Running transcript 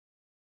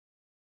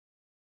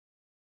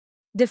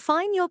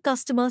Define your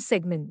customer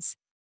segments.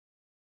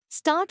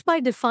 Start by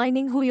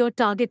defining who your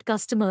target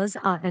customers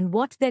are and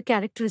what their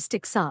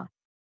characteristics are.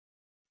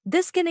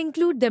 This can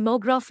include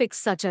demographics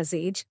such as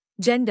age,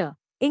 gender,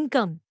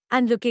 income,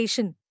 and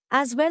location,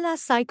 as well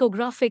as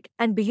psychographic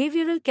and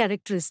behavioral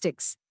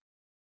characteristics.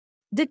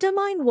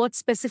 Determine what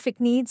specific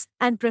needs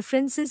and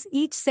preferences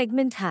each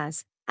segment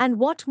has and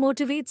what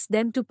motivates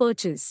them to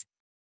purchase.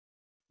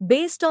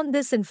 Based on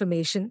this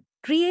information,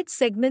 create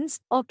segments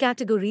or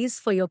categories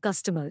for your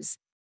customers.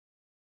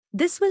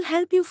 This will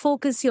help you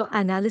focus your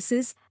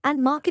analysis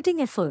and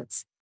marketing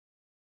efforts.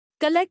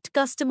 Collect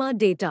customer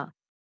data.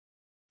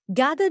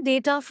 Gather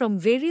data from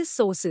various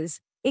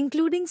sources,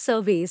 including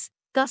surveys,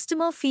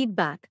 customer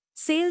feedback,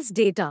 sales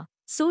data,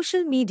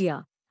 social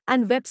media,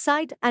 and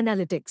website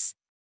analytics.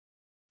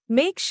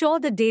 Make sure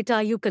the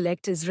data you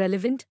collect is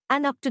relevant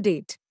and up to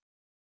date.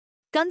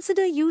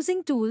 Consider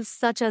using tools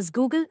such as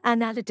Google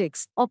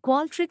Analytics or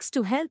Qualtrics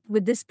to help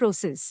with this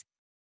process.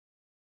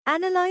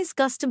 Analyze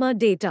customer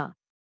data.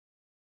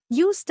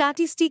 Use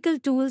statistical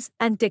tools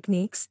and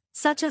techniques,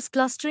 such as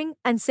clustering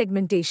and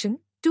segmentation,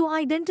 to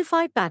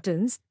identify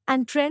patterns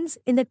and trends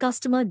in the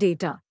customer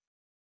data.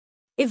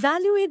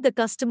 Evaluate the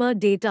customer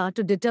data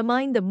to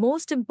determine the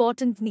most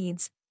important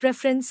needs,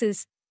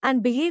 preferences,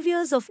 and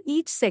behaviors of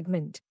each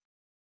segment.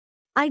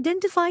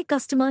 Identify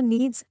customer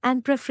needs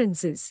and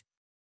preferences.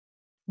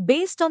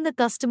 Based on the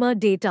customer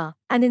data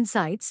and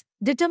insights,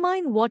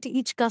 determine what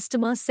each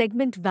customer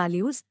segment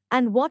values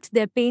and what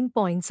their pain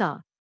points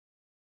are.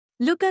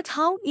 Look at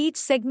how each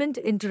segment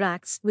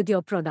interacts with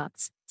your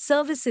products,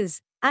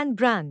 services, and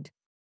brand.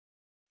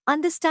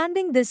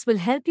 Understanding this will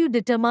help you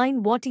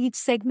determine what each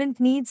segment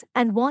needs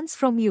and wants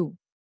from you.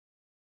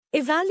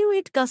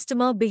 Evaluate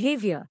customer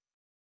behavior.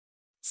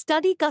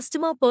 Study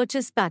customer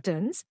purchase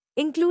patterns,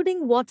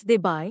 including what they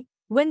buy,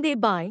 when they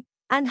buy,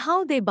 and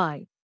how they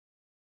buy.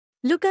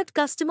 Look at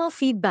customer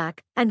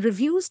feedback and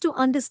reviews to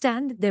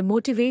understand their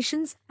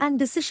motivations and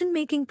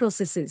decision-making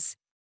processes.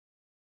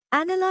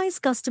 Analyze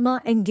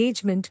customer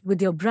engagement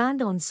with your brand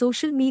on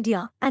social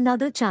media and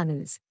other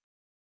channels.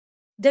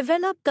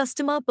 Develop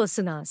customer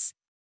personas.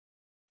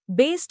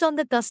 Based on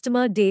the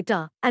customer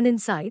data and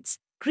insights,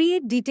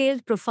 create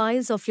detailed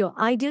profiles of your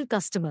ideal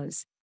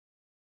customers.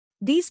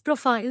 These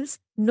profiles,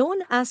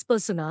 known as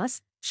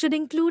personas, should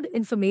include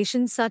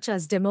information such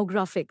as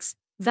demographics,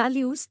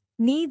 values,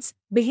 needs,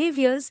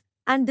 behaviors,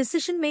 and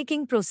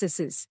decision-making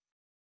processes.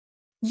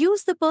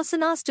 Use the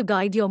personas to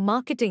guide your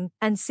marketing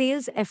and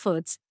sales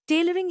efforts,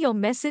 tailoring your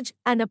message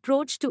and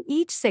approach to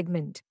each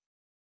segment.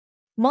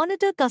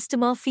 Monitor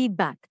customer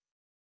feedback.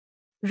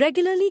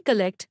 Regularly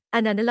collect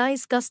and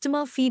analyze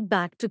customer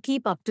feedback to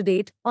keep up to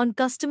date on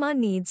customer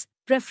needs,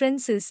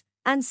 preferences,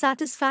 and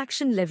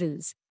satisfaction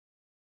levels.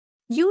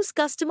 Use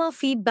customer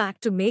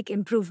feedback to make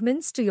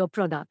improvements to your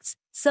products,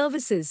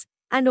 services,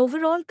 and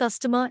overall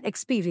customer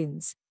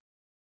experience.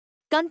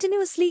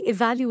 Continuously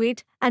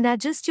evaluate and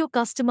adjust your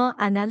customer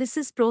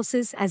analysis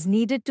process as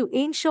needed to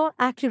ensure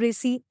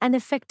accuracy and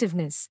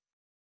effectiveness.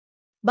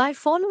 By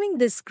following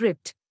this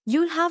script,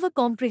 you'll have a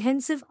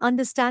comprehensive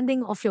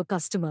understanding of your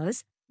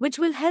customers, which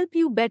will help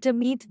you better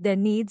meet their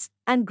needs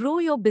and grow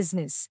your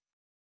business.